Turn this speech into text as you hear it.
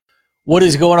What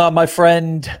is going on, my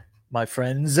friend? My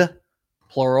friends,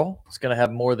 plural. It's going to have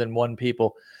more than one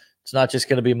people. It's not just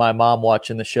going to be my mom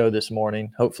watching the show this morning.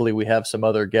 Hopefully, we have some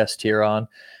other guests here on.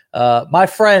 My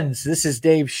friends, this is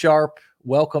Dave Sharp.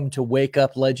 Welcome to Wake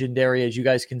Up Legendary. As you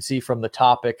guys can see from the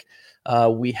topic,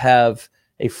 we have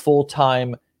a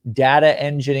full-time data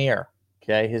engineer.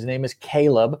 Okay, his name is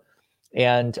Caleb,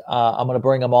 and I'm going to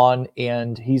bring him on,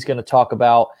 and he's going to talk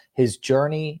about his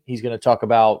journey. He's going to talk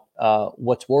about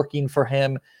what's working for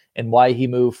him and why he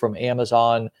moved from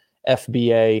Amazon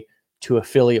FBA to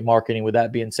affiliate marketing. With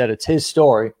that being said, it's his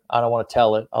story. I don't want to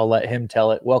tell it. I'll let him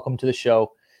tell it. Welcome to the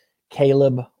show,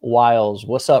 Caleb Wiles.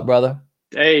 What's up, brother?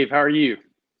 Dave, how are you?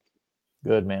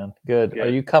 Good, man. Good. Are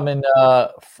you coming?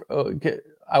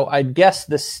 I'd guess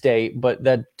the state, but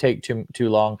that'd take too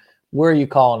long. Where are you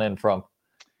calling in from?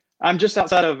 I'm just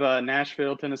outside of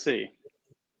Nashville, Tennessee.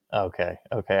 Okay.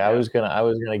 Yeah. I was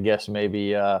gonna guess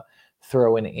maybe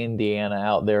throw in Indiana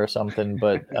out there or something,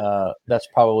 but that's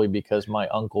probably because my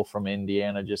uncle from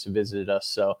Indiana just visited us.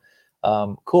 So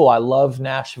cool. I love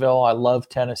Nashville. I love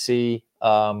Tennessee.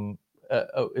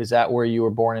 Is that where you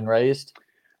were born and raised?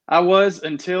 I was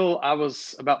until I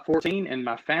was about 14, and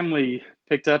my family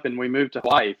picked up and we moved to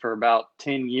Hawaii for about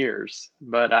 10 years.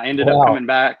 But I ended up coming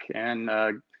back, and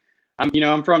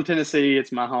I'm from Tennessee.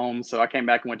 It's my home, so I came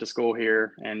back and went to school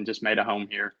here and just made a home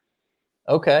here.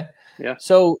 Okay. Yeah.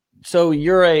 So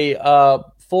you're a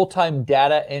full-time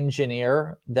data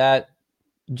engineer. That's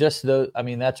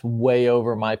way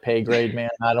over my pay grade, man.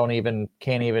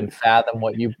 Can't even fathom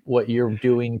what you're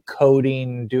doing,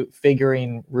 coding,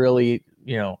 figuring really,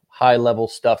 high level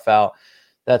stuff out.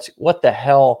 That's what the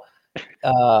hell,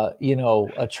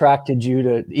 attracted you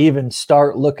to even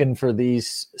start looking for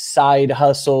these side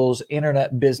hustles,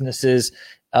 internet businesses,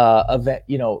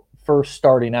 first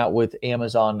starting out with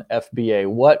Amazon FBA.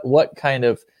 What kind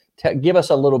of, give us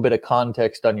a little bit of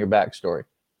context on your backstory.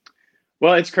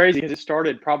 Well, it's crazy because it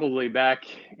started probably back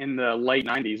in the late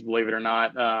 90s, believe it or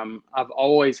not. I've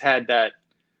always had that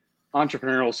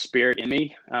entrepreneurial spirit in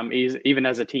me, even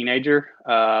as a teenager.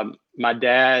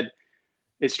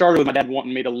 It started with my dad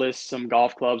wanting me to list some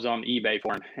golf clubs on eBay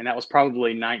for him, and that was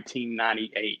probably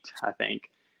 1998, I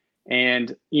think.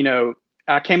 And,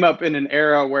 I came up in an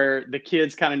era where the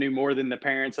kids kind of knew more than the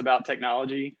parents about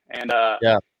technology. And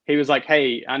he was like,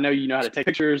 "Hey, I know you know how to take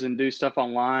pictures and do stuff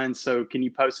online, so can you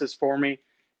post this for me?"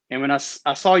 And when I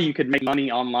saw you could make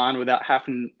money online without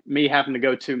having to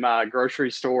go to my grocery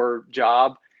store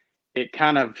job,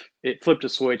 it flipped a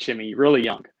switch in me really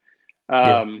young.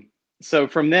 So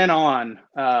from then on,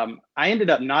 I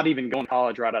ended up not even going to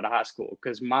college right out of high school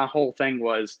because my whole thing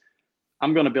was,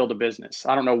 I'm going to build a business.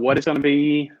 I don't know what it's going to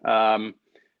be,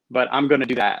 but I'm going to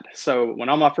do that. So when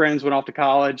all my friends went off to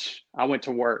college, I went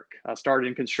to work. I started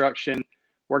in construction,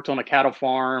 worked on a cattle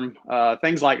farm,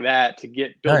 things like that to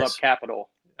build up capital.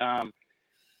 I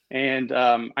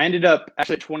ended up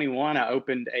actually at 21. I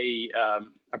opened a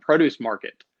produce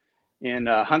market in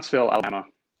Huntsville, Alabama,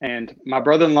 and my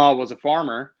brother-in-law was a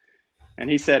farmer, and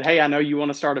he said, "Hey, I know you want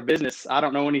to start a business. I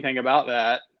don't know anything about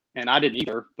that." And I didn't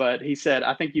either, but he said,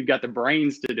 "I think you've got the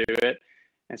brains to do it."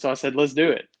 And so I said, "Let's do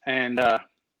it." And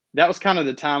that was kind of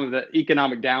the time of the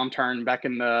economic downturn back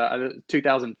in the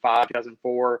 2005,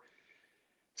 2004.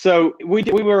 So we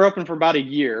were open for about a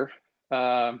year,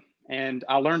 and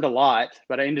I learned a lot,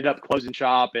 but I ended up closing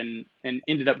shop and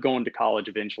ended up going to college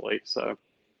eventually. So.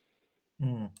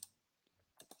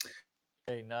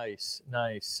 Hey, nice.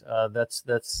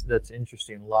 That's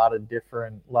interesting. A lot of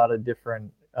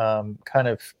different kind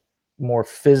of more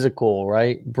physical,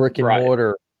 right? Brick and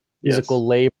mortar, physical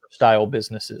labor style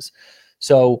businesses.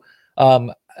 So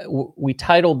we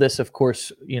titled this, of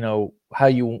course,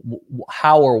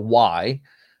 how or why.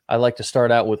 I like to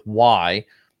start out with why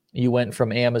you went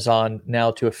from Amazon now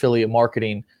to affiliate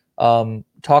marketing.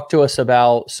 Talk to us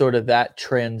about sort of that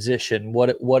transition.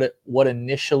 What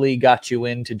initially got you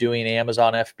into doing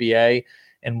Amazon FBA,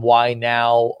 and why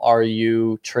now are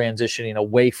you transitioning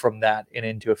away from that and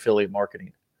into affiliate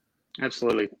marketing?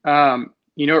 Absolutely.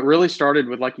 It really started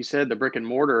with, like you said, the brick and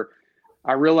mortar.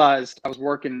 I realized I was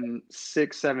working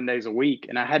 6-7 days a week,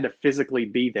 and I had to physically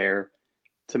be there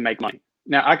to make money.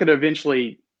 Now, I could have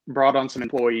eventually brought on some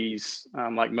employees,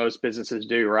 like most businesses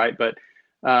do, right? But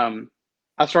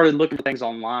I started looking for things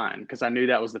online because I knew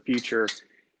that was the future.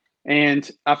 And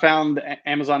I found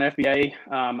Amazon FBA.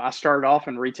 I started off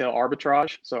in retail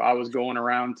arbitrage. So I was going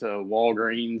around to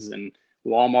Walgreens and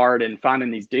Walmart and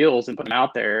finding these deals and putting them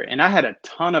out there. And I had a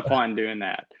ton of fun doing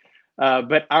that.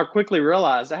 But I quickly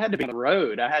realized I had to be on the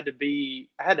road. I had to be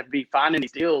finding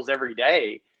these deals every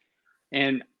day.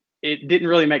 And it didn't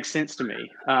really make sense to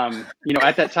me.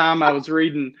 At that time I was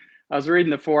reading I was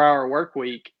reading the 4 Hour Work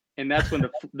Week, and that's when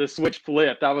the switch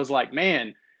flipped. I was like,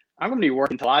 man, I'm going to be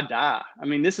working until I die. I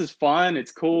mean, this is fun.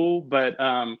 It's cool. But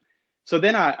so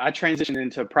then I transitioned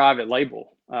into private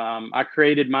label. I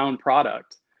created my own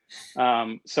product.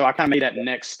 So I kind of made that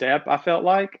next step, I felt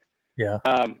like. Yeah.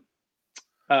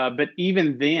 But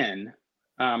even then,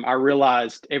 I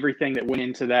realized everything that went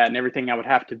into that and everything I would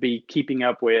have to be keeping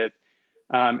up with.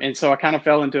 And so I kind of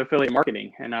fell into affiliate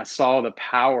marketing, and I saw the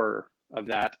power of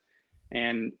that.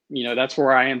 And, that's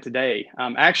where I am today.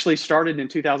 I actually started in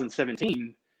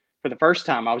 2017 for the first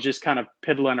time. I was just kind of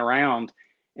piddling around,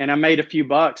 and I made a few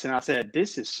bucks, and I said,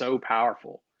 this is so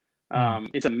powerful.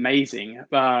 It's amazing.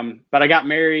 But I got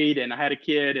married and I had a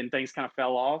kid, and things kind of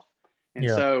fell off. And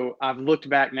so I've looked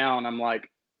back now, and I'm like,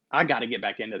 I got to get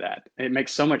back into that. It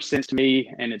makes so much sense to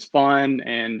me, and it's fun.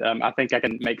 And I think I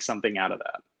can make something out of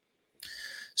that.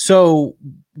 So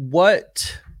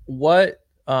what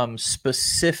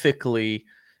specifically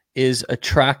is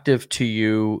attractive to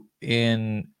you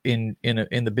in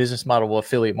the business model of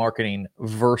affiliate marketing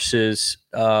versus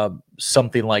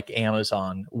something like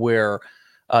Amazon, where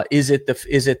is it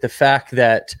the fact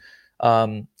that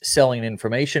selling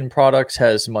information products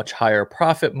has much higher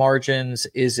profit margins?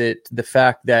 Is it the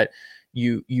fact that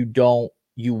you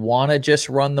want to just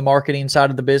run the marketing side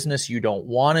of the business? You don't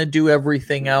want to do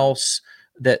everything else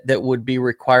that would be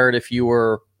required if you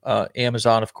were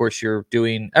Amazon? Of course, you're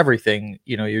doing everything.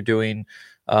 You're doing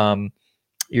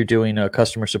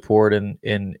customer support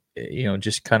and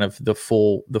just kind of the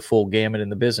full gamut in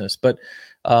the business. But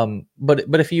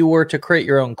if you were to create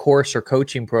your own course or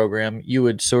coaching program, you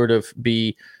would sort of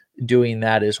be doing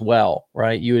that as well,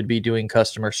 right? You would be doing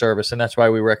customer service, and that's why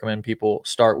we recommend people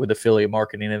start with affiliate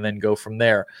marketing and then go from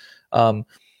there.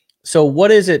 So what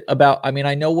is it about? I mean,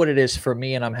 I know what it is for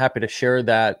me, and I'm happy to share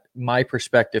that my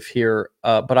perspective here.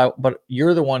 But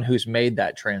you're the one who's made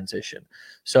that transition.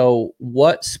 So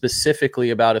what specifically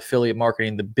about affiliate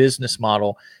marketing, the business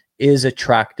model, is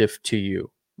attractive to you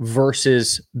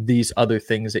versus these other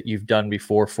things that you've done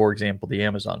before? For example, the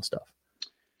Amazon stuff.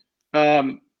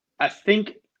 I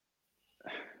think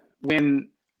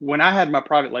when I had my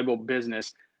private label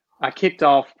business, I kicked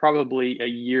off probably a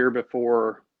year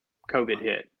before COVID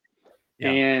hit. Yeah.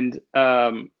 And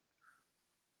I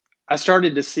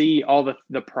started to see all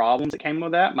the problems that came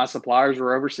with that. My suppliers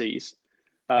were overseas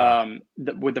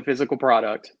with the physical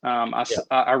product.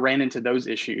 I ran into those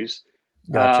issues.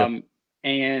 Gotcha.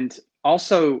 And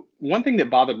also, one thing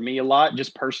that bothered me a lot,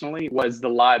 just personally, was the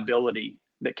liability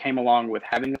that came along with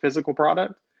having a physical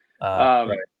product.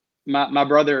 Right. My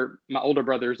older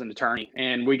brother is an attorney,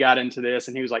 and we got into this,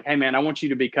 and he was like, hey man, I want you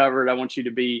to be covered. I want you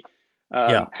to be,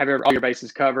 have all your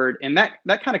bases covered. And that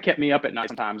kind of kept me up at night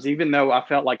sometimes, even though I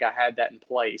felt like I had that in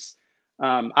place.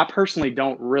 I personally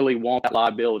don't really want that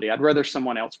liability. I'd rather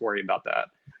someone else worry about that.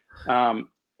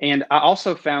 And I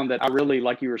also found that I really,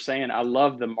 like you were saying, I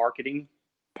love the marketing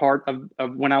part of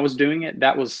when I was doing it.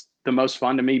 That was the most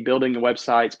fun to me, building the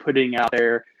websites, putting out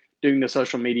there, doing the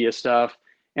social media stuff.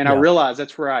 And I realized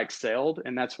that's where I excelled,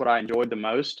 and that's what I enjoyed the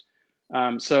most.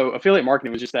 So affiliate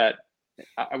marketing was just that.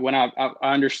 When I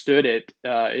understood it,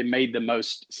 it made the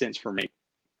most sense for me.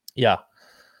 Yeah,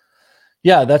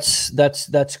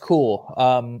 that's cool.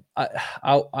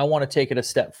 I want to take it a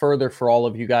step further for all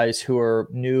of you guys who are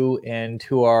new and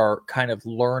who are kind of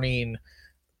learning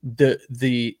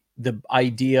the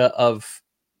idea of,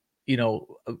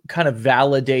 kind of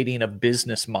validating a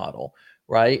business model,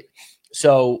 right?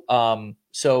 So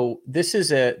this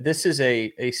is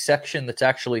a section that's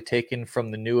actually taken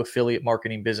from the new affiliate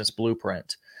marketing business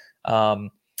blueprint.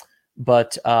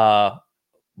 But I'll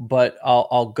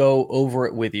go over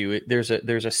it with you. There's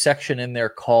a section in there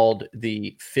called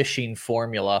the fishing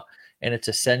formula, and it's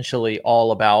essentially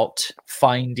all about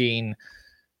finding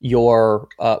your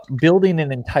building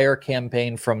an entire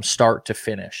campaign from start to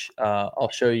finish.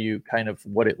 I'll show you kind of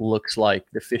what it looks like,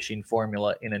 the fishing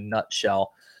formula in a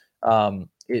nutshell.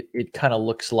 It kind of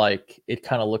looks like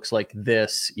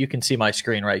this. You can see my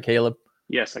screen, right, Caleb?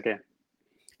 Yes, I can.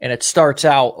 And it starts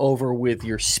out over with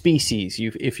your species.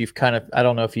 I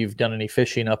don't know if you've done any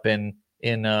fishing up in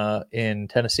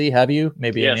Tennessee, have you?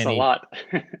 Maybe yes, a lot.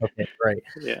 Okay, great.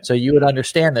 Yeah. So you would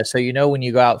understand this. So when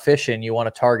you go out fishing, you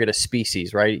want to target a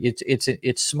species, right?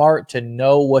 It's smart to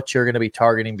know what you're going to be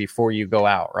targeting before you go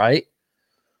out, right?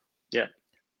 Yeah.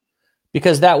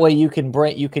 Because that way you can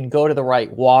go to the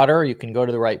right water, you can go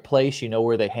to the right place,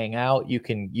 where they hang out, you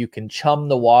can chum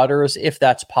the waters if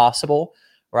that's possible,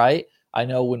 right? I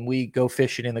know when we go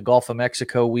fishing in the Gulf of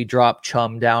Mexico, we drop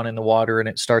chum down in the water and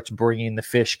it starts bringing the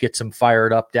fish, gets them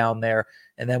fired up down there.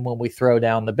 And then when we throw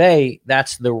down the bait,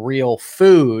 that's the real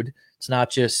food It's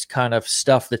not just kind of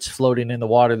stuff that's floating in the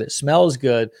water that smells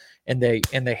good, and they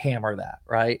hammer that,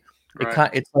 right?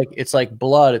 Right. It's like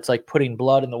blood. It's like putting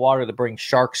blood in the water to bring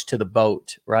sharks to the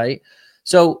boat, right?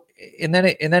 So and then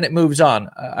it moves on.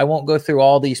 I won't go through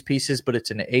all these pieces, but it's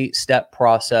an 8-step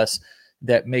process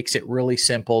that makes it really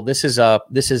simple. This is a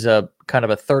kind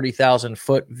of a 30,000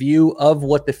 foot view of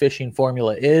what the fishing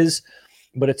formula is,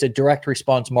 but it's a direct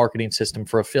response marketing system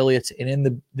for affiliates. And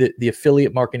in the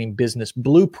affiliate marketing business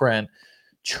blueprint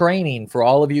training, for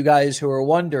all of you guys who are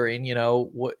wondering,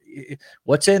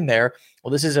 what's in there.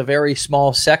 Well, this is a very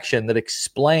small section that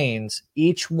explains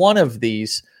each one of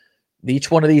these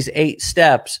 8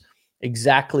 steps,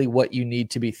 exactly what you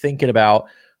need to be thinking about,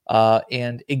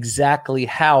 and exactly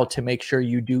how to make sure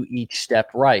you do each step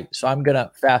right. So I'm going to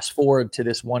fast forward to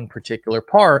this one particular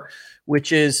part,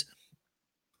 which is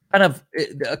kind of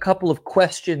a couple of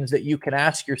questions that you can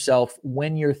ask yourself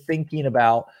when you're thinking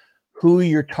about who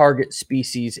your target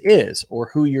species is or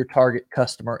who your target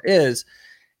customer is.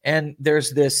 And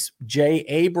there's this Jay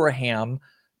Abraham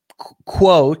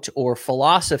quote or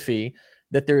philosophy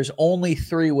that there's only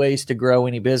 3 ways to grow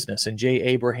any business. And Jay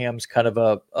Abraham's kind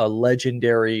of a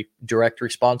legendary direct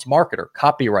response marketer,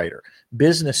 copywriter,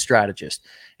 business strategist.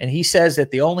 And he says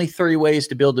that the only 3 ways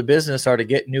to build a business are to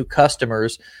get new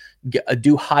customers,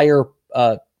 do higher,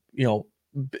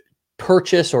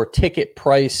 purchase or ticket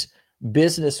price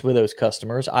business with those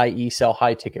customers, i.e. sell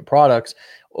high ticket products,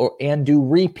 and do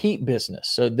repeat business.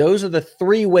 So those are the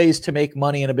 3 ways to make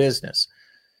money in a business.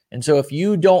 And so if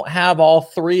you don't have all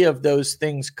 3 of those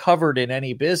things covered in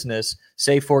any business,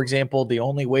 say, for example, the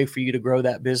only way for you to grow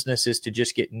that business is to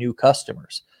just get new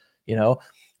customers,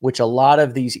 which a lot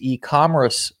of these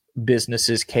e-commerce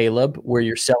businesses, Caleb, where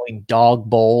you're selling dog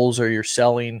bowls or you're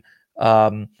selling,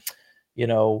 phone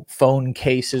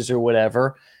cases or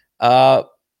whatever, the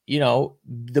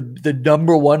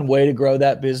number one way to grow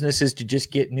that business is to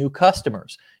just get new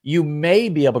customers. You may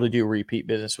be able to do repeat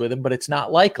business with them, but it's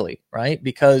not likely, right?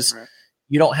 Because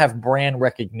you don't have brand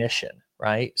recognition,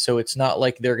 right? So it's not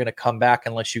like they're going to come back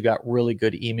unless you got really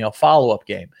good email follow-up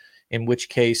game, in which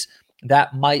case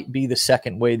that might be the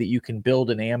second way that you can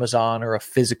build an Amazon or a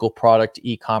physical product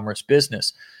e-commerce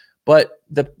business. But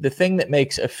the thing that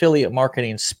makes affiliate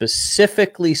marketing,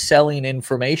 specifically selling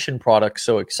information products,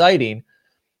 so exciting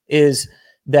is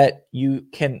that you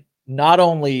can not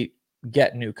only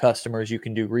get new customers, you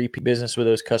can do repeat business with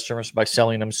those customers by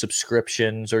selling them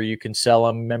subscriptions, or you can sell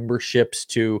them memberships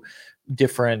to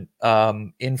different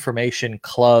information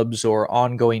clubs or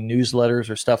ongoing newsletters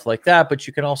or stuff like that. But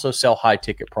you can also sell high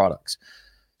ticket products.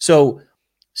 So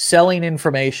selling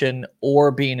information or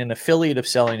being an affiliate of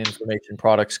selling information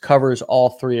products covers all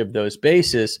 3 of those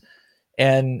bases.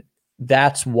 And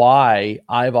that's why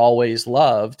I've always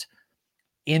loved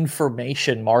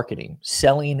information marketing,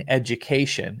 selling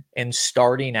education, and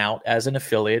starting out as an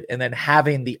affiliate, and then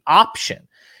having the option,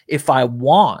 if I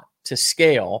want to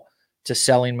scale, to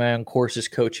selling my own courses,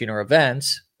 coaching, or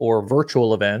events, or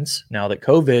virtual events. Now that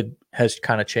COVID has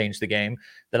kind of changed the game,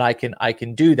 that I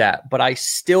can do that, but I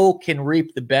still can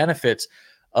reap the benefits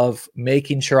of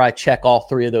making sure I check all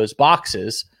 3 of those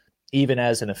boxes, even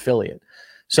as an affiliate.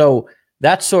 So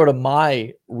that's sort of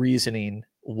my reasoning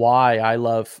why I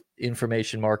love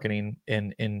information marketing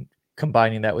and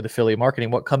combining that with affiliate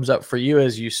marketing. What comes up for you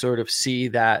as you sort of see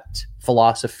that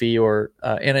philosophy, or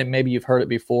and maybe you've heard it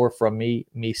before from me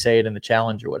say it in the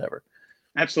challenge or whatever?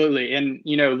 Absolutely. And,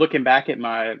 looking back at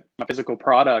my physical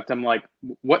product, I'm like,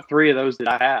 what 3 of those did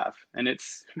I have? And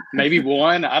it's maybe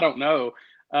one, I don't know.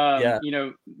 Yeah.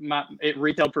 It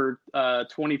retailed for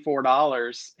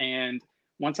 $24. And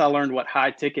once I learned what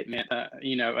high ticket meant,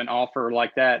 an offer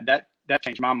like that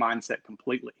changed my mindset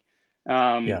completely.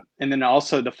 And then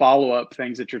also the follow-up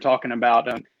things that you're talking about,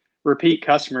 repeat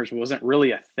customers wasn't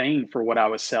really a thing for what I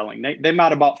was selling. They might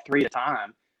have bought 3 at a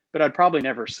time, but I'd probably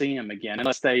never see them again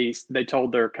unless they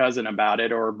told their cousin about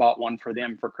it or bought one for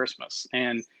them for Christmas.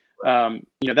 And,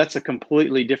 that's a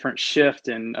completely different shift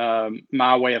in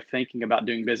my way of thinking about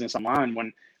doing business online.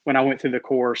 When I went through the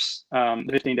course, the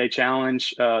 15-day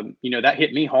challenge, that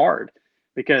hit me hard,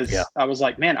 because I was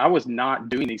like, man, I was not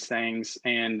doing these things.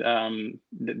 And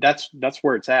that's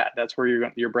where it's at. That's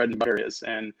where your bread and butter is.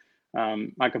 And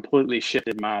I completely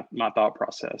shifted my thought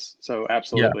process. So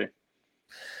absolutely. Yeah.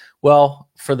 Well,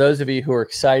 for those of you who are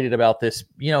excited about this,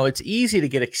 it's easy to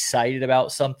get excited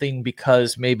about something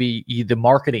because maybe the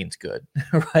marketing's good,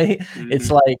 right? Mm-hmm. It's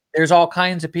like there's all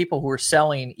kinds of people who are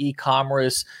selling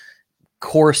e-commerce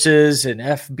courses and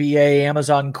FBA,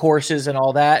 Amazon courses and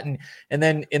all that. And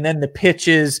then the pitch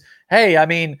is, hey, I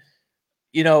mean,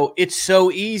 it's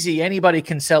so easy. Anybody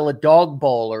can sell a dog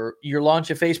bowl, or you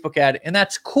launch a Facebook ad, and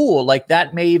that's cool. Like,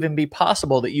 that may even be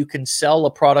possible that you can sell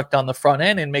a product on the front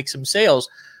end and make some sales.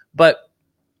 But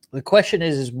the question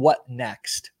is what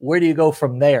next? Where do you go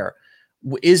from there?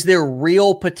 Is there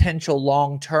real potential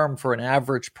long-term for an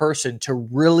average person to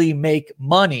really make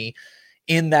money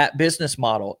in that business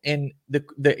model? And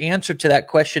the answer to that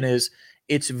question is,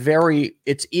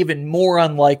 it's even more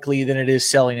unlikely than it is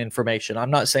selling information.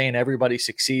 I'm not saying everybody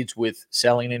succeeds with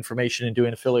selling information and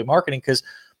doing affiliate marketing, because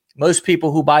most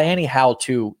people who buy any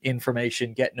how-to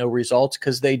information get no results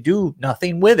because they do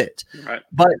nothing with it. Right.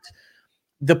 But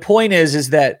the point is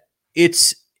that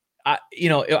it's,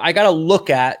 I got to look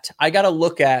at,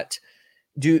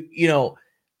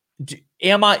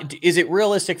 is it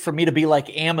realistic for me to be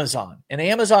like Amazon? And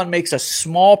Amazon makes a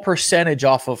small percentage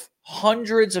off of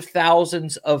hundreds of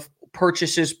thousands of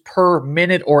purchases per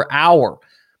minute or hour.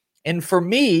 And for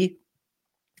me,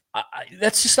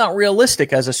 that's just not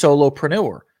realistic as a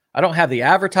solopreneur. I don't have the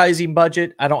advertising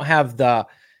budget. I'm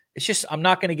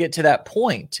not going to get to that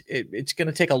point. It's going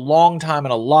to take a long time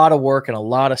and a lot of work and a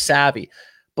lot of savvy.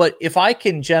 But if I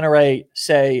can generate,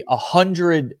 say,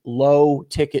 100 low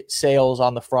ticket sales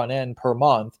on the front end per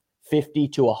month, 50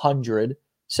 to 100,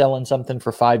 selling something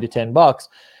for $5 to $10,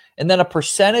 and then a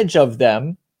percentage of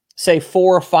them, say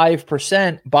 4 or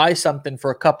 5%, buy something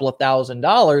for a couple of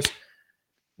 $1,000,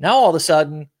 now all of a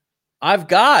sudden I've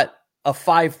got a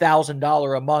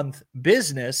 $5,000 a month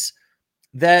business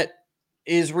that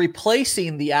is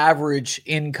replacing the average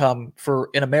income for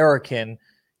an American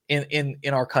in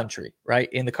our country,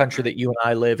 right? In the country that you and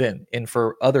I live in, and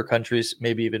for other countries,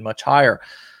 maybe even much higher.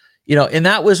 And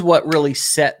that was what really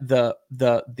set the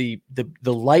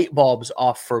light bulbs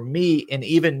off for me, and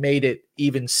even made it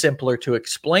even simpler to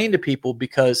explain to people,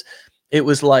 because it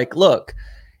was like, look,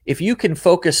 if you can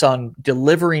focus on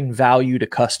delivering value to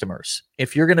customers,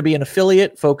 if you're going to be an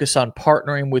affiliate, focus on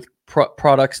partnering with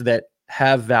products that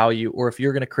have value, or if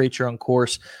you're going to create your own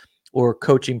course or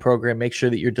coaching program, make sure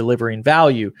that you're delivering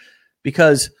value,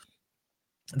 because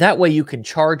that way you can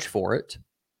charge for it.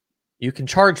 You can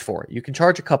charge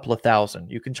a couple of thousand.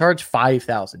 You can charge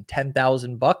 $5,000,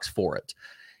 $10,000 for it.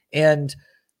 And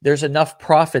there's enough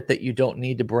profit that you don't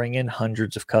need to bring in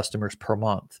hundreds of customers per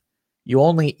month.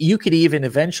 You could even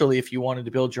eventually, if you wanted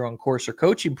to build your own course or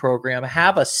coaching program,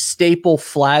 have a staple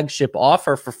flagship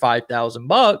offer for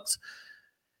 $5,000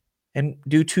 and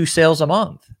do 2 sales a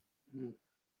month.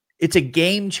 It's a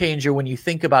game changer when you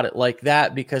think about it like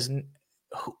that, because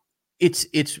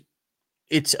it's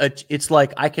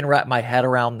like I can wrap my head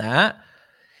around that.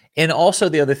 And also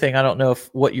the other thing, I don't know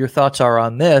what your thoughts are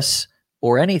on this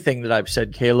or anything that I've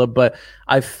said, Caleb, but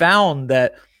I've found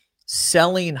that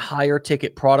selling higher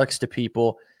ticket products to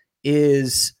people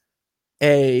is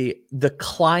the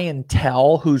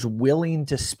clientele who's willing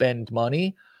to spend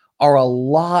money are a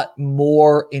lot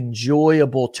more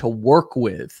enjoyable to work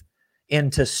with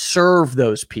and to serve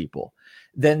those people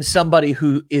than somebody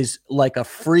who is like a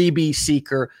freebie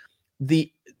seeker. The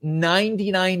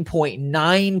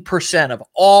 99.9% of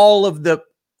all of the,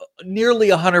 nearly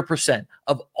 100%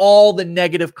 of all the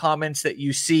negative comments that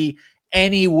you see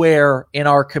anywhere in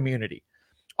our community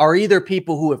are either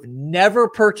people who have never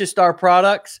purchased our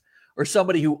products or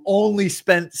somebody who only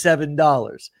spent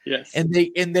 $7. Yes. And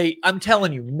they, I'm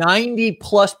telling you,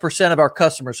 90+% of our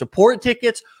customer support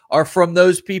tickets are from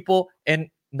those people, and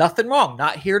nothing wrong.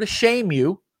 Not here to shame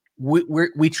you.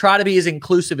 We try to be as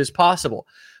inclusive as possible,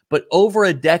 but over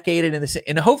a decade in this,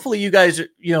 and hopefully you guys,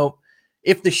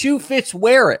 if the shoe fits,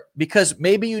 wear it, because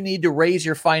maybe you need to raise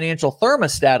your financial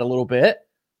thermostat a little bit.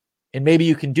 And maybe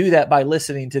you can do that by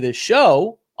listening to this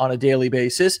show on a daily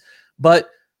basis. But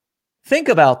think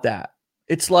about that.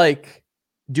 It's like,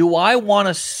 do I want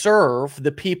to serve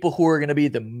the people who are going to be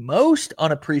the most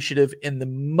unappreciative and the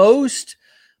most,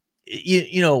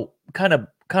 kind of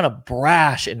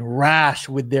brash and rash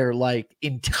with their like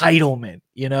entitlement,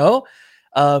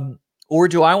 or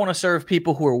do I want to serve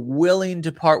people who are willing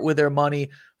to part with their money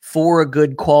for a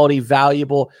good quality,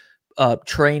 valuable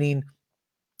training,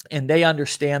 and they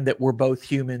understand that we're both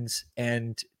humans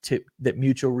and that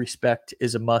mutual respect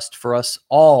is a must for us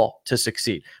all to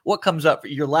succeed? What comes up?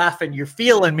 You're laughing. You're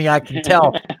feeling me. I can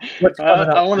tell. What's coming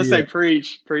up I want to say you?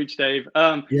 preach, Dave.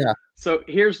 Yeah. So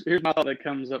here's my thought that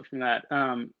comes up from that.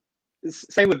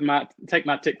 Same with take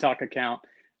my TikTok account.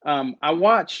 I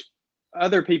watch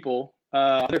other people,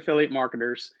 other affiliate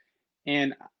marketers,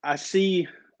 and I see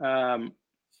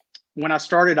when I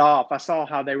started off, I saw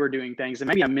how they were doing things, and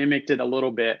maybe I mimicked it a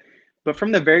little bit. But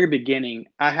from the very beginning,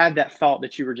 I had that thought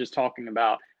that you were just talking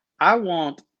about. I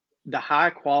want the high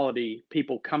quality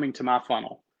people coming to my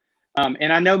funnel.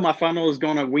 And I know my funnel is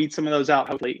going to weed some of those out,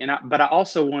 hopefully. But I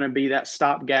also want to be that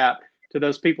stopgap to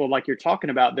those people like you're talking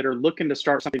about that are looking to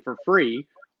start something for free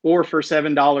or for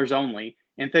 $7 only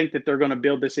and think that they're going to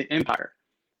build this empire.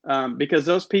 Because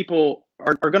those people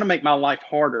are going to make my life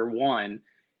harder, one.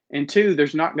 And two,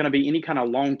 there's not going to be any kind of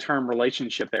long-term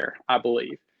relationship there, I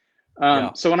believe.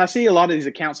 So when I see a lot of these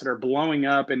accounts that are blowing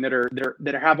up and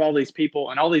that have all these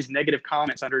people and all these negative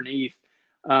comments underneath,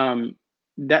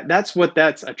 that's what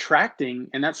that's attracting,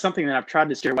 and that's something that I've tried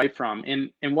to steer away from.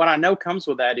 And what I know comes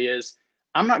with that is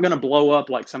I'm not going to blow up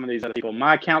like some of these other people.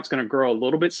 My account's going to grow a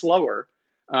little bit slower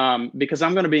because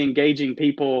I'm going to be engaging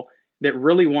people that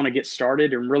really want to get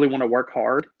started and really want to work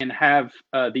hard and have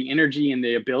the energy and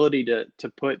the ability to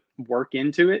put work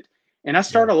into it. And I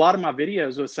start a lot of my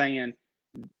videos with saying,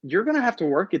 you're going to have to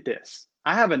work at this.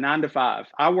 I have a 9 to 5.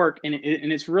 I work, and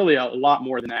it's really a lot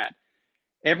more than that.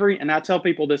 And I tell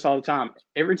people this all the time.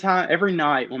 Every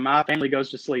night when my family goes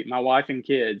to sleep, my wife and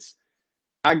kids,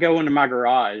 I go into my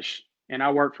garage and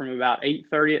I work from about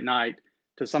 8:30 at night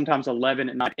to sometimes 11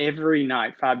 at night, every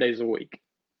night, 5 days a week.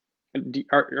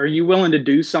 Are you willing to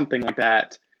do something like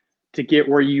that to get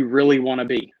where you really want to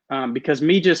be? Because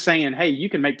me just saying, hey, you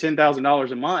can make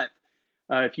 $10,000 a month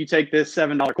if you take this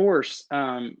 $7 course,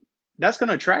 that's going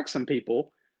to attract some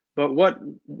people. But what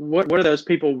are those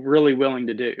people really willing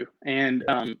to do? And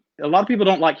a lot of people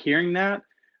don't like hearing that,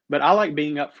 but I like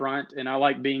being upfront and I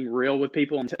like being real with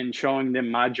people and showing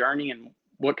them my journey and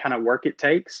what kind of work it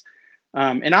takes.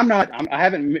 And I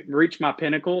haven't reached my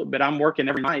pinnacle, but I'm working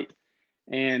every night.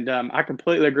 And I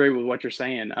completely agree with what you're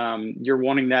saying. You're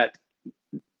wanting that.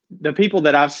 The people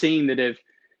that I've seen that have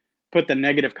put the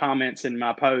negative comments in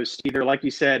my post, either like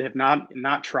you said, have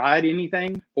not tried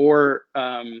anything, or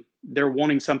they're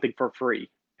wanting something for free.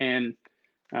 And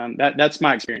that's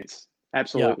my experience.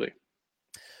 Absolutely.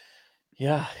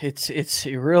 Yeah, it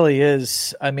really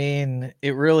is. I mean,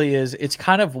 it really is. It's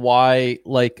kind of why,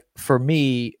 like, for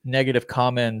me, negative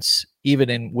comments,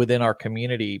 even within our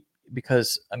community,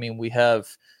 because I mean, we have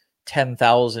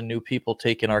 10,000 new people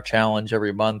taking our challenge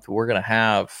every month. We're going to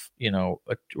have,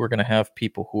 we're going to have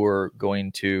people who are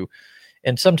going to,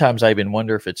 and sometimes I even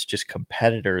wonder if it's just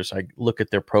competitors. I look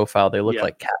at their profile; they look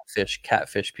like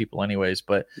catfish people, anyways.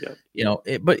 But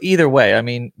but either way, I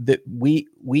mean, we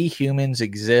humans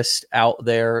exist out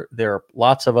there. There are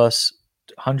lots of us,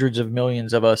 hundreds of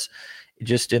millions of us,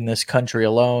 just in this country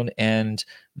alone, and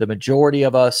the majority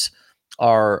of us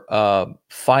are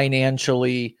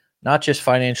financially, not just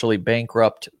financially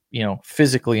bankrupt,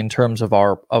 physically in terms of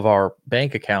our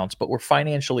bank accounts, but we're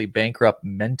financially bankrupt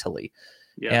mentally.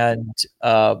 Yeah. And we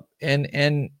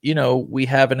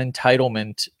have an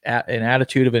entitlement, an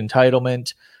attitude of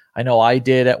entitlement. I know I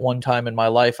did at one time in my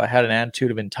life. I had an attitude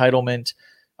of entitlement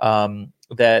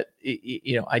that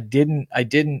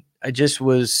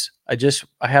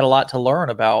I had a lot to learn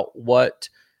about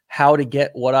how to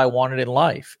get what I wanted in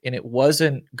life, and it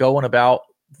wasn't going about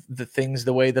the things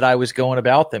the way that I was going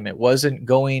about them. It wasn't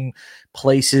going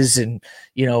places and,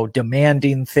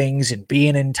 demanding things and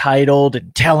being entitled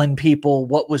and telling people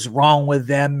what was wrong with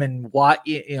them and why,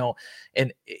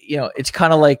 it's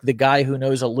kind of like the guy who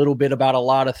knows a little bit about a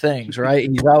lot of things, right?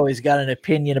 He's always got an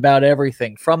opinion about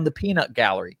everything, from the peanut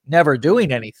gallery, never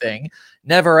doing anything,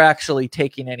 never actually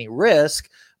taking any risk,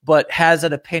 but has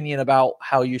an opinion about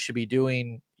how you should be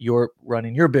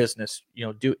running your business,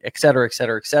 do et cetera, et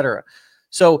cetera, et cetera.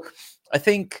 So I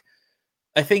think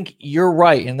you're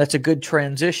right, and that's a good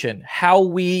transition.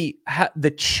 The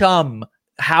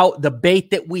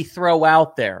bait that we throw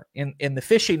out there in the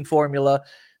fishing formula,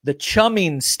 the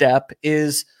chumming step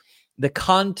is the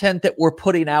content that we're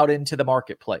putting out into the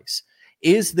marketplace.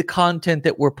 Is the content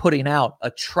that we're putting out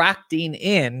attracting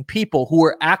in people who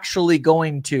are actually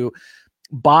going to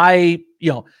buy?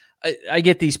 I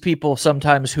get these people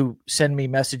sometimes who send me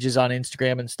messages on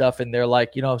Instagram and stuff, and they're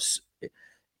like, I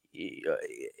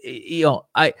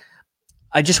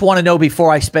just want to know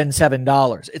before I spend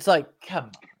 $7. It's like,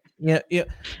 come on,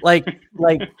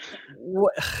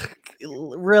 what,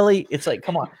 really? It's like,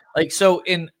 come on. Like, so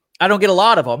I don't get a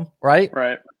lot of them. Right.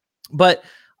 But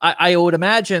I would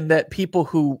imagine that people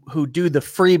who do the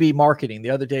freebie marketing. The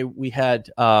other day we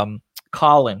had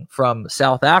Colin from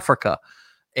South Africa,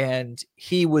 and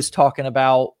he was talking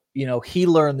about, he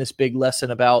learned this big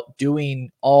lesson about doing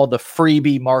all the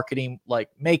freebie marketing, like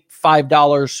make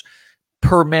 $5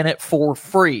 per minute for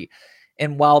free.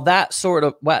 And while that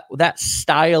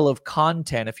style of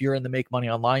content, if you're in the make money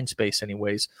online space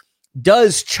anyways,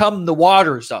 does chum the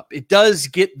waters up, it does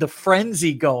get the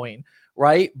frenzy going,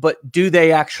 right? But do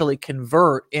they actually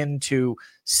convert into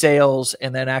sales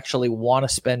and then actually want to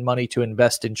spend money to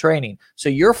invest in training? So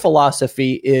your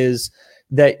philosophy is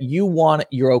that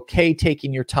you're okay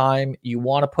taking your time. You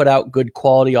want to put out good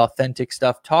quality, authentic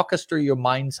stuff. Talk us through your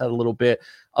mindset a little bit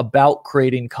about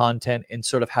creating content and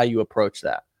sort of how you approach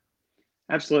that.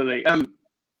 Absolutely.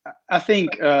 I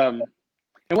think, and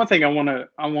one thing I want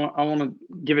to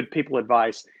give people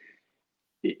advice.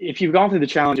 If you've gone through the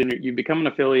challenge and you become an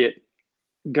affiliate,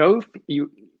 go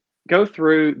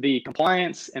through the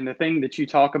compliance and the thing that you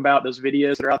talk about, those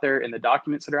videos that are out there and the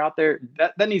documents that are out there.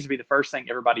 That needs to be the first thing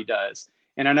everybody does.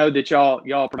 And I know that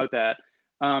y'all promote that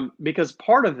because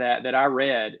part of that I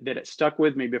read that it stuck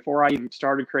with me before I even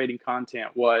started creating content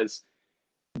was,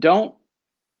 don't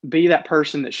be that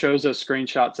person that shows those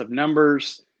screenshots of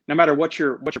numbers, no matter what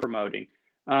you're promoting.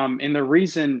 And the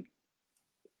reason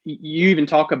you even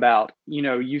talk about,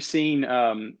 you've seen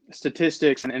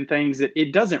statistics and things that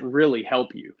it doesn't really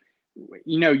help you.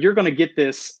 You're going to get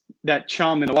that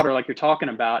chum in the water like you're talking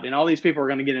about, and all these people are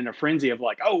going to get in a frenzy of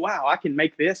like, oh wow, I can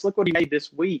make this, look what he made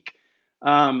this week.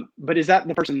 But is that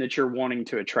the person that you're wanting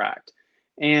to attract?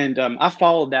 And I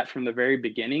followed that from the very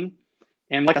beginning.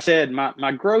 And like I said,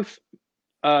 my growth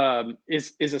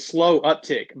is a slow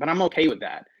uptick, but I'm okay with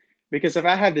that, because if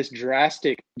I have this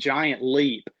drastic giant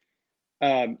leap,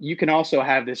 you can also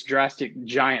have this drastic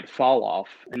giant fall off,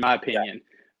 in my opinion.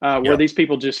 Where these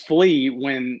people just flee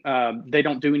when they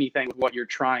don't do anything with what you're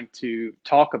trying to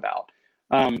talk about.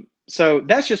 So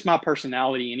that's just my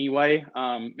personality anyway.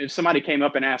 If somebody came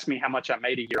up and asked me how much I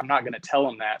made a year, I'm not going to tell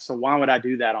them that. So why would I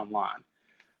do that online?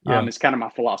 It's kind of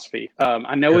my philosophy.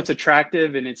 I know it's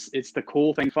attractive and it's the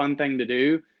cool thing, fun thing to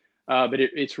do, but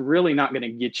it's really not going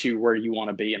to get you where you want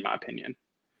to be, in my opinion.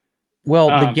 Well,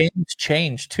 the game's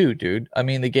changed too, dude. I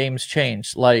mean, the game's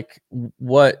changed. Like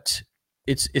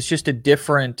it's just a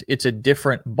different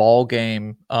ball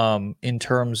game in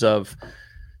terms of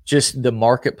just the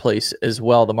marketplace as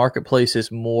well. The marketplace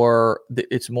is more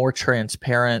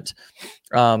transparent.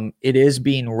 It is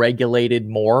being regulated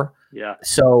more. Yeah.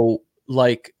 So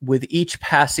like with each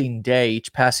passing day,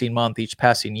 each passing month, each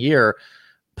passing year,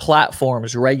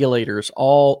 platforms, regulators,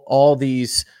 all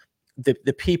these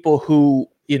the people who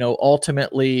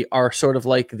ultimately are sort of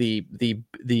like the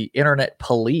internet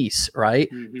police, right?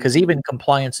 Because even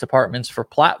compliance departments for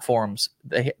platforms,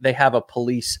 they have a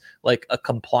police, like a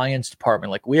compliance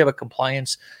department. Like we have a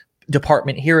compliance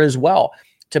department here as well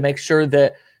to make sure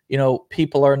that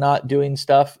people are not doing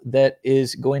stuff that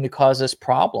is going to cause us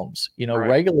problems, right.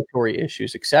 Regulatory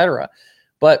issues, etc.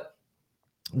 But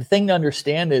the thing to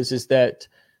understand is that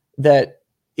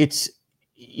it's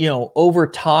over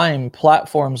time,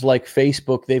 platforms like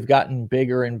Facebook, they've gotten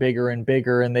bigger and bigger and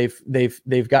bigger, and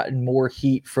they've gotten more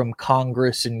heat from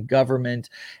Congress and government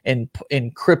and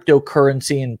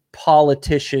cryptocurrency, and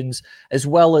politicians as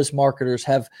well as marketers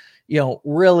have,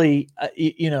 really,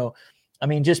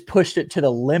 just pushed it to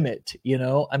the limit.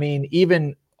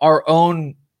 Even our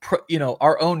own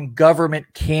government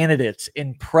candidates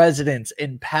and presidents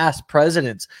and past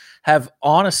presidents have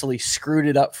honestly screwed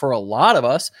it up for a lot of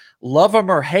us, love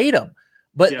them or hate them.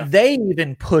 But they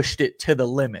even pushed it to the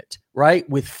limit, right?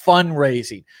 With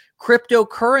fundraising,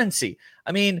 cryptocurrency.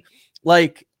 I mean,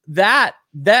 like that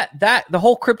the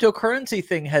whole cryptocurrency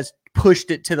thing has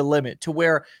pushed it to the limit to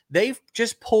where they've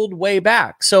just pulled way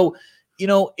back. So,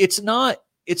 it's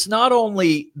not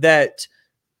only that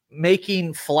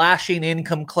making flashing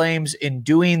income claims and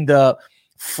doing the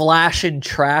flash and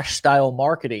trash style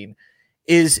marketing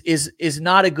is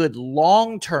not a good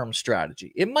long-term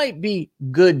strategy. It might be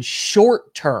good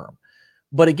short-term,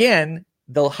 but again,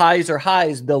 the highs are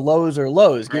highs, the lows are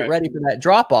lows. Get ready for that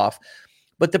drop off.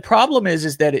 But the problem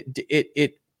is that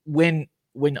it when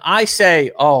I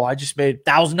say, oh, I just made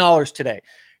 $1,000 today,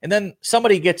 and then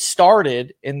somebody gets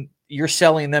started and you're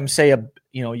selling them, say,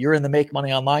 you're in the make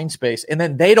money online space, and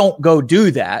then they don't go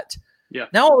do that. Yeah.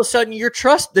 Now all of a sudden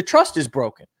the trust is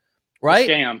broken, right?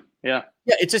 Scam. Yeah.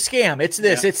 Yeah. It's a scam. It's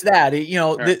this, it's that,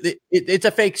 it's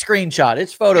a fake screenshot.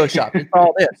 It's Photoshop. It's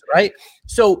all this, right?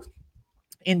 So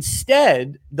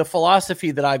instead, the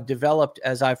philosophy that I've developed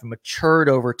as I've matured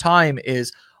over time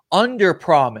is under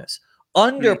promise,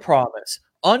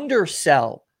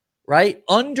 undersell, right?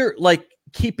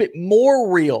 Keep it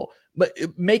more real. But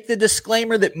make the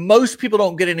disclaimer that most people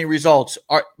don't get any results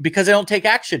because they don't take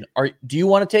action. Do you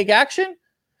want to take action?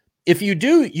 If you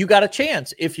do, you got a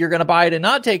chance. If you're going to buy it and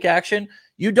not take action,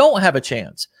 you don't have a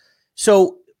chance.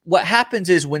 So what happens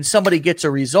is when somebody gets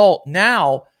a result,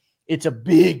 now it's a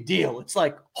big deal. It's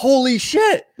like, holy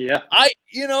shit. Yeah.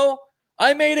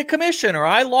 I made a commission, or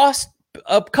I lost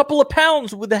a couple of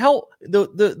pounds with the help,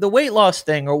 the weight loss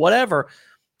thing or whatever.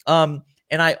 And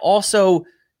I also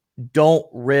don't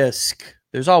risk,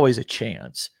 there's always a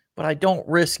chance, but I don't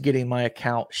risk getting my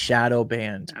account shadow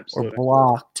banned or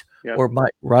blocked or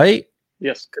right?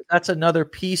 Yes. That's another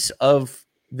piece of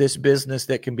this business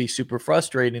that can be super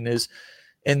frustrating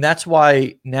and that's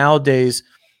why nowadays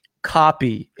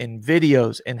copy and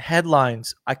videos and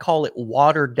headlines, I call it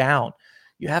watered down.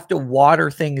 You have to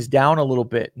water things down a little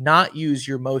bit, not use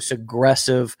your most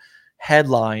aggressive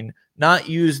headline, not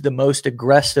use the most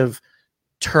aggressive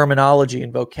terminology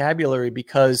and vocabulary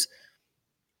because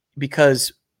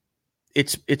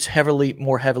it's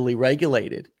more heavily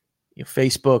regulated.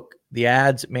 Facebook, the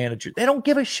ads manager, they don't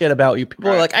give a shit about you. People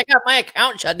are like, I got my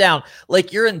account shut down.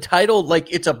 Like you're entitled,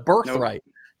 like it's a birthright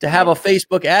to have a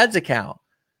Facebook ads account.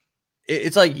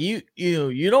 It's like you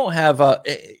don't have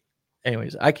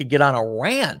anyways, I could get on a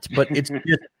rant, but it's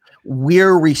just,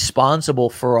 we're responsible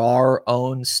for our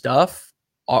own stuff,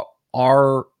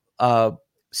 our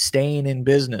staying in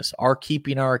business, our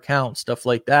keeping our account, stuff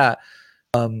like that.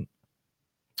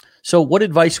 So what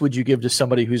advice would you give to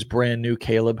somebody who's brand new,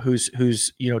 Caleb,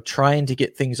 who's trying to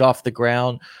get things off the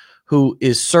ground, who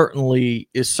is certainly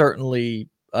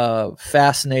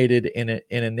fascinated and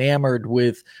enamored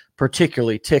with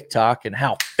particularly TikTok and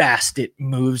how fast it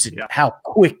moves and how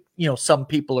quick, some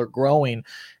people are growing.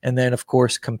 And then of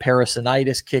course,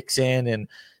 comparisonitis kicks in and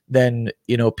then,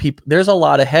 people, there's a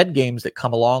lot of head games that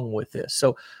come along with this.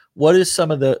 So what is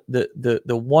some of the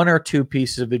one or two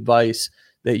pieces of advice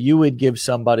that you would give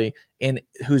somebody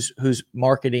who's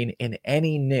marketing in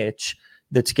any niche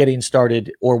that's getting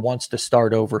started or wants to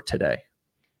start over today?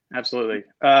 Absolutely.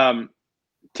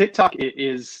 TikTok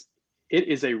is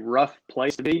a rough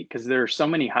place to be because there are so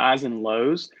many highs and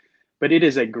lows, but it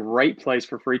is a great place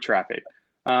for free traffic.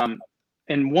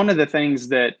 And one of the things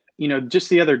that, just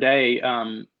the other day,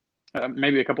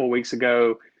 maybe a couple of weeks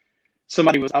ago,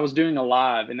 I was doing a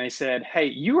live and they said, hey,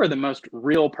 you are the most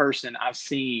real person I've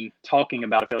seen talking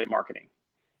about affiliate marketing.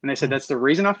 And they said, that's the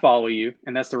reason I follow you.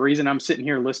 And that's the reason I'm sitting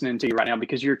here listening to you right now,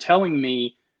 because you're telling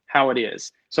me how it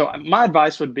is. So my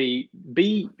advice would be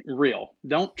real.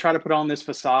 Don't try to put on this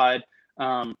facade.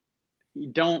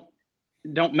 Don't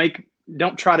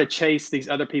try to chase these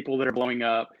other people that are blowing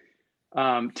up.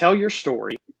 Tell your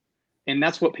story. And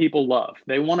that's what people love.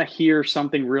 They want to hear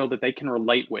something real that they can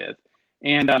relate with.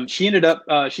 And she ended up,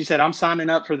 she said, I'm signing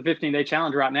up for the 15-day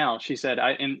challenge right now. She said,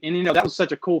 that was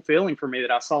such a cool feeling for me that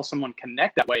I saw someone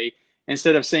connect that way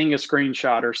instead of seeing a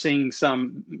screenshot or seeing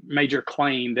some major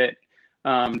claim that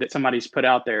somebody's put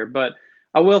out there. But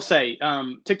I will say,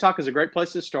 TikTok is a great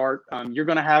place to start. You're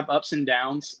going to have ups and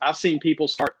downs. I've seen people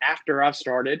start after I've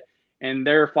started and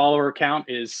their follower count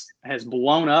has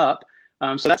blown up.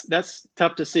 So that's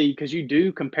tough to see because you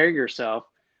do compare yourself.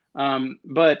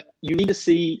 But you need to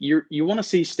see you want to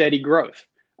see steady growth.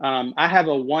 I have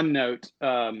a OneNote,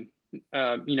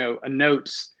 a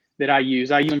notes that I use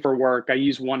them for work. I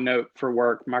use OneNote for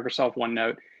work, Microsoft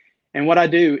OneNote. And what I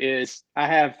do is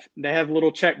they have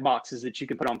little check boxes that you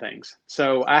can put on things.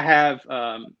 So I have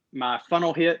my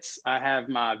funnel hits, I have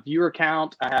my viewer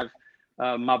count, I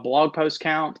have my blog post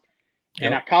count,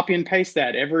 and I copy and paste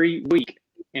that every week.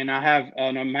 And I have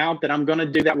an amount that I'm going to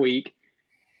do that week.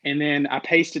 And then I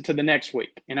paste it to the next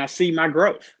week and I see my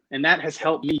growth. And that has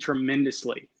helped me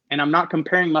tremendously. And I'm not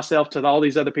comparing myself to all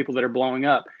these other people that are blowing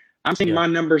up. I'm seeing my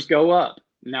numbers go up.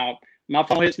 Now, my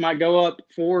funnel hits might go up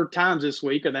 4 times this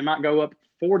week, or they might go up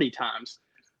 40 times.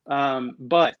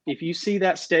 But if you see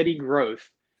that steady growth,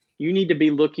 you need to be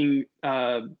looking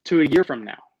to a year from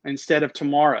now instead of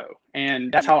tomorrow. And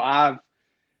that's how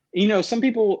some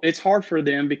people, it's hard for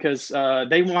them because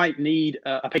they might need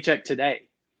a paycheck today.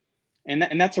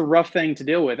 And that's a rough thing to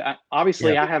deal with. I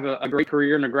have a great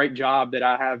career and a great job that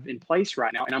I have in place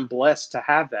right now, and I'm blessed to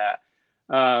have that.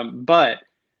 But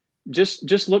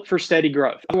just look for steady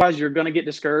growth. Otherwise, you're going to get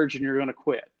discouraged and you're going to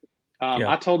quit.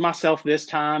 I told myself this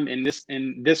time in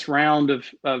this round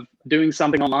of doing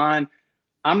something online,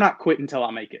 I'm not quitting until I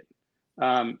make it.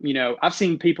 I've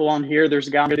seen people on here. There's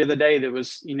a guy the other day that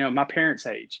was, my parents'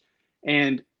 age,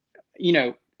 and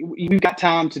you've got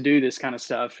time to do this kind of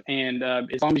stuff. And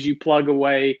as long as you plug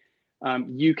away,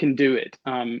 you can do it.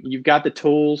 You've got the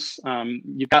tools.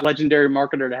 You've got Legendary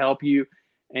Marketer to help you.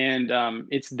 And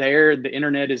it's there. The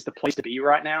internet is the place to be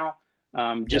right now.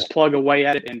 Just plug away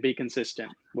at it and be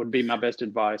consistent would be my best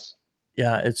advice.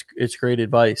 Yeah, it's great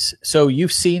advice. So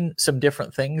you've seen some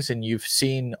different things, and you've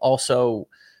seen some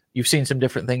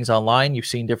different things online. You've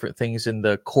seen different things in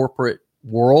the corporate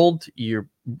world. Your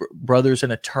brother's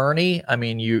an attorney. I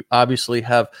mean, you obviously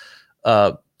have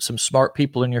some smart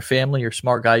people in your family. You're a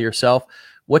smart guy yourself.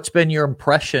 what's been your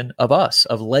impression of us,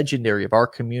 of Legendary, of our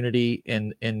community?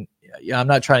 And I'm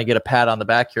not trying to get a pat on the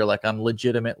back here. Like, I'm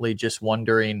legitimately just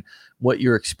wondering what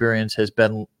your experience has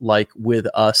been like with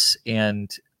us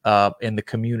and the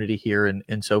community here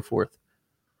and so forth.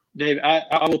 Dave,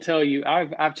 I will tell you,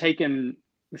 I've taken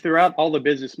throughout all the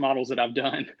business models that I've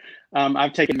done,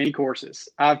 I've taken many courses.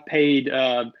 I've paid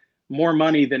more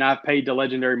money than I've paid to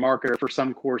Legendary Marketer for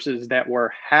some courses that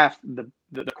were half the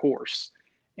course.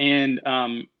 And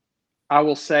I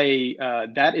will say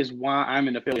that is why I'm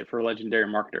an affiliate for Legendary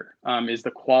Marketer, is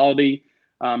the quality.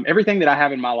 Everything that I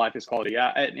have in my life is quality.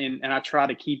 And I try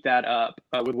to keep that up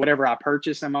with whatever I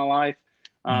purchase in my life.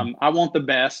 I want the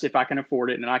best if I can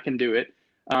afford it and I can do it.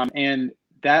 And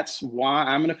that's why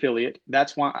I'm an affiliate.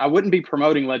 That's why I wouldn't be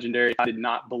promoting Legendary if I did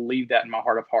not believe that in my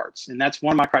heart of hearts. And that's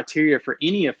one of my criteria for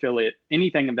any affiliate,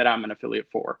 anything that I'm an affiliate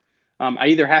for. I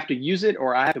either have to use it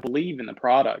or I have to believe in the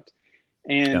product.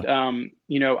 And,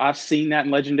 I've seen that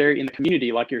in Legendary in the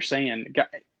community, like you're saying.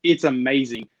 It's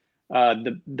amazing.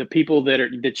 The people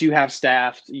that you have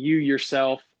staffed, you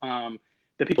yourself,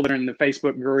 the people that are in the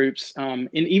Facebook groups, and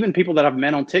even people that I've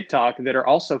met on TikTok that are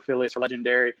also affiliates for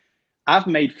Legendary. I've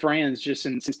made friends just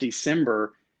since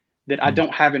December that I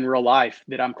don't have in real life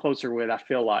that I'm closer with, I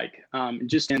feel like.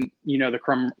 Just in,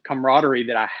 the camaraderie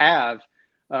that I have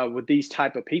with these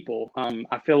type of people,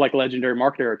 I feel like Legendary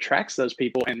Marketer attracts those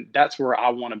people, and that's where I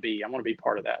want to be. I want to be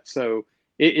part of that. So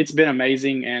it's been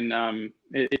amazing, and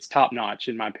it's top notch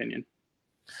in my opinion.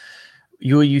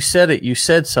 You said it. You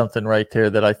said something right there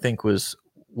that I think was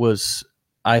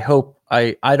I hope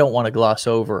I don't want to gloss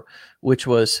over, which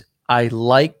was, I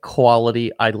like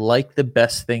quality. I like the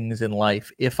best things in life.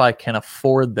 If I can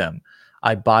afford them,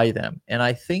 I buy them. And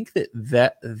I think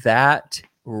that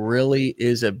really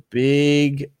is a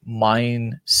big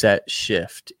mindset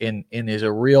shift and is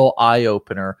a real eye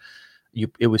opener.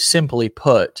 It was simply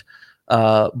put,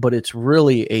 but it's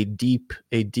really a deep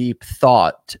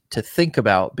thought to think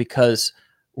about, because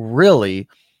really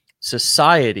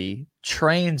society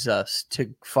trains us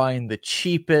to find the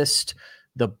cheapest,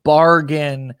 the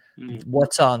bargain,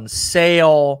 what's on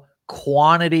sale,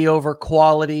 quantity over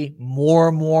quality,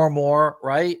 more,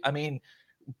 right? I mean,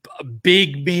 a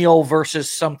big meal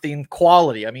versus something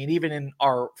quality. I mean, even in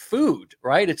our food,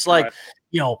 right? It's like,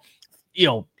 right.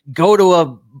 Go to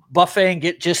a buffet and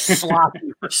get just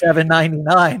sloppy for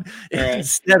 $7.99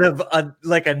 instead of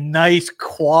a nice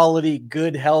quality,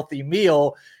 good, healthy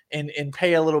meal and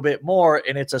pay a little bit more,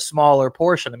 and it's a smaller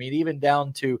portion. I mean, even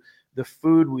down to the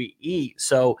food we eat.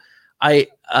 So I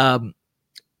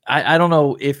don't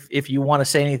know if you want to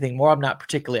say anything more. I'm not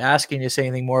particularly asking you to say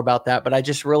anything more about that, but I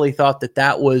just really thought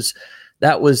that's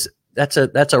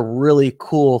a really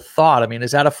cool thought. I mean,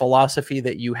 is that a philosophy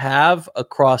that you have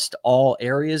across all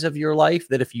areas of your life,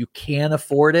 that if you can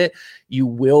afford it, you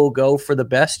will go for the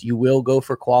best, you will go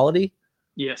for quality?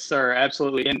 Yes, sir.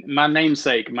 Absolutely. And my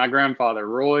namesake, my grandfather,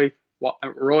 Roy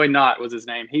Knott was his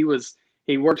name.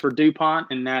 He worked for DuPont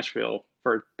in Nashville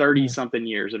for 30 something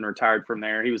years and retired from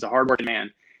there. He was a hardworking man.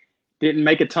 Didn't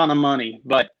make a ton of money,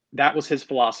 but that was his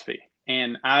philosophy.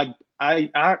 And I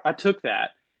took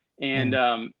that. And,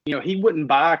 he wouldn't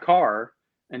buy a car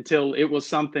until it was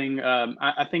something,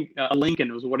 I think a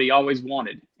Lincoln was what he always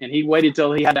wanted. And he waited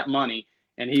till he had that money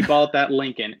and he bought that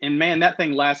Lincoln. And man, that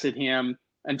thing lasted him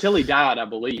until he died, I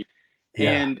believe.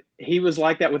 Yeah. And he was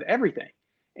like that with everything.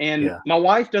 And my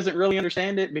wife doesn't really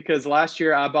understand it, because last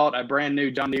year I bought a brand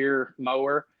new John Deere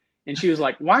mower, and she was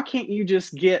like, why can't you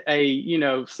just get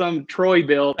some Troy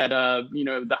built at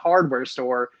the hardware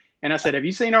store? And I said, have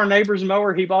you seen our neighbor's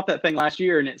mower? He bought that thing last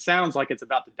year and it sounds like it's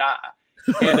about to die.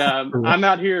 And I'm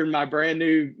out here in my brand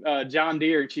new John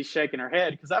Deere, and she's shaking her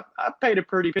head because I paid a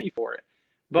pretty penny for it.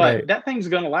 But that thing's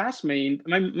going to last me.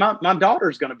 I mean, my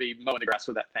daughter's going to be mowing the grass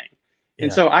with that thing.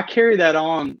 And so I carry that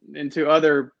on into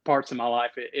other parts of my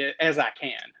life as I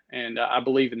can. And I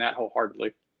believe in that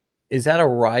wholeheartedly. Is that a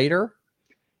rider?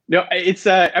 No, it's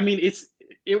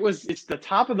it's the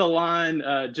top of the line,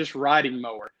 just riding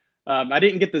mower. I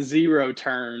didn't get the zero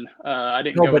turn. I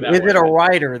didn't go with that. Is it a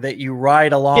rider that you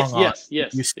ride along on?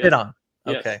 Yes. You sit on.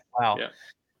 Okay. Yes. Wow. Yeah.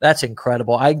 That's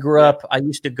incredible. I grew up, I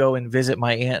used to go and visit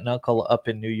my aunt and uncle up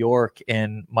in New York,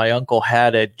 and my uncle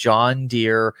had a John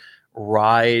Deere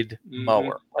ride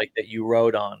mower like that you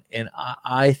rode on. And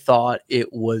I thought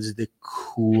it was the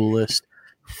coolest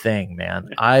thing, man.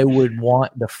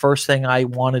 The first thing I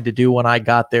wanted to do when I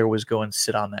got there was go and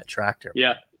sit on that tractor.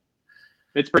 Yeah.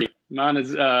 It's pretty. Mine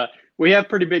is, we have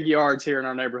pretty big yards here in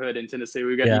our neighborhood in Tennessee.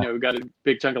 We've got, we've got a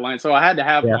big chunk of land. So I had to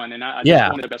have one, and I just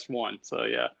wanted the best one. So,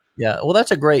 yeah. Yeah. Well,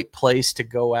 that's a great place to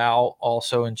go out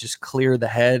also and just clear the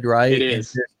head, right? It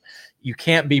is. you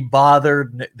can't be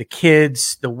bothered. The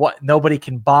kids, nobody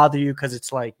can bother you because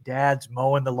it's like dad's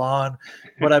mowing the lawn.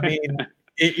 But I mean,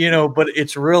 but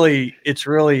it's really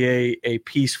a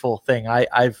peaceful thing.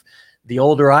 The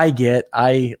older I get,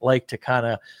 I like to kind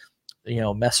of,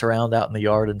 mess around out in the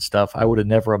yard and stuff. I would have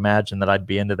never imagined that I'd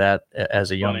be into that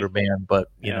as a younger man,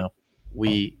 but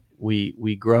we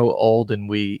grow old and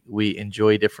we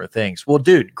enjoy different things. Well,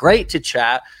 dude, great to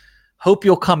chat. Hope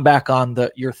you'll come back on.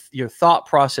 Your thought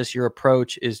process, your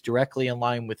approach is directly in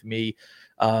line with me.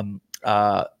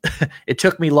 It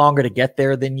took me longer to get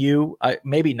there than you.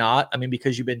 Maybe not. I mean,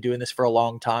 because you've been doing this for a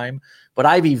long time, but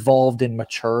I've evolved and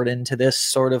matured into this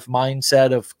sort of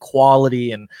mindset of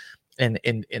quality and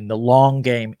in the long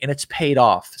game, and it's paid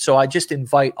off. So I just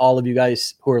invite all of you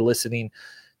guys who are listening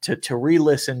to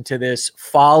re-listen to this.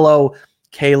 Follow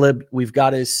Caleb. We've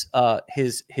got his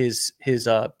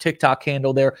TikTok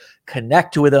handle there.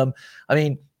 Connect with him. I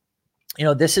mean,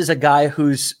 this is a guy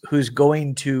who's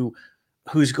going to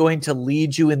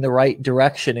lead you in the right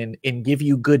direction and give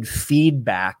you good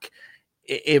feedback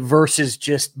versus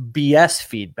just BS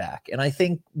feedback. And I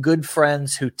think good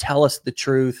friends who tell us the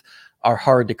truth are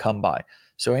hard to come by.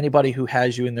 So anybody who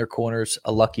has you in their corners,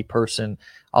 a lucky person.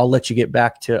 I'll let you get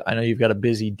back to, I know you've got a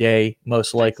busy day,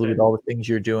 most likely with all the things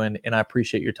you're doing, and I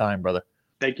appreciate your time, brother.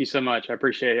 Thank you so much. I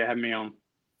appreciate it having me on.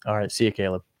 All right. See you,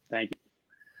 Caleb. Thank you.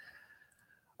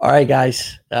 All right,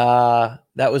 guys.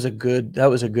 That was a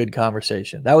good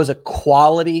conversation. That was a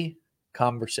quality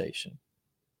conversation.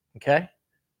 Okay.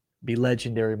 Be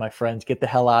legendary, my friends. Get the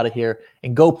hell out of here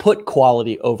and go put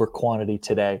quality over quantity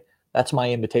today. That's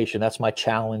my invitation. That's my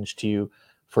challenge to you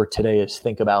for today is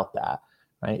think about that,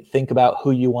 right? Think about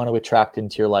who you want to attract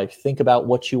into your life. Think about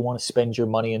what you want to spend your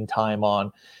money and time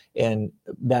on. And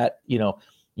that,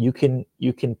 you can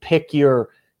pick your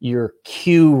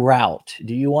Q route.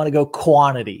 Do you want to go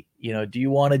quantity? Do you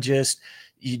want to just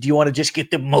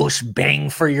get the most bang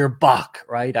for your buck,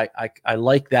 right? I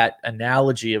like that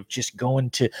analogy of just going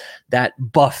to that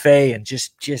buffet and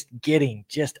just getting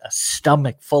just a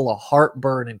stomach full of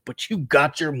heartburn, but you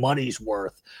got your money's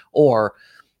worth. Or,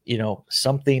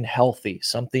 something healthy,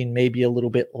 something maybe a little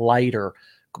bit lighter,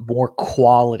 more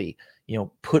quality,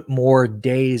 put more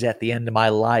days at the end of my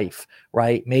life,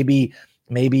 right? Maybe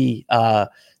a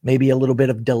little bit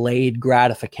of delayed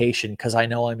gratification because I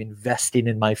know I'm investing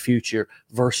in my future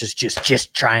versus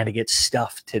just trying to get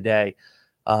stuff today.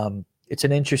 It's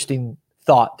an interesting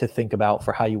thought to think about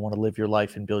for how you want to live your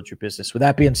life and build your business. With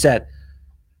that being said,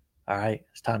 all right,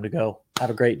 it's time to go. Have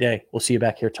a great day. We'll see you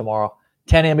back here tomorrow,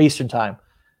 10 a.m. Eastern time.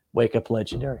 Wake up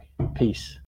legendary. Peace.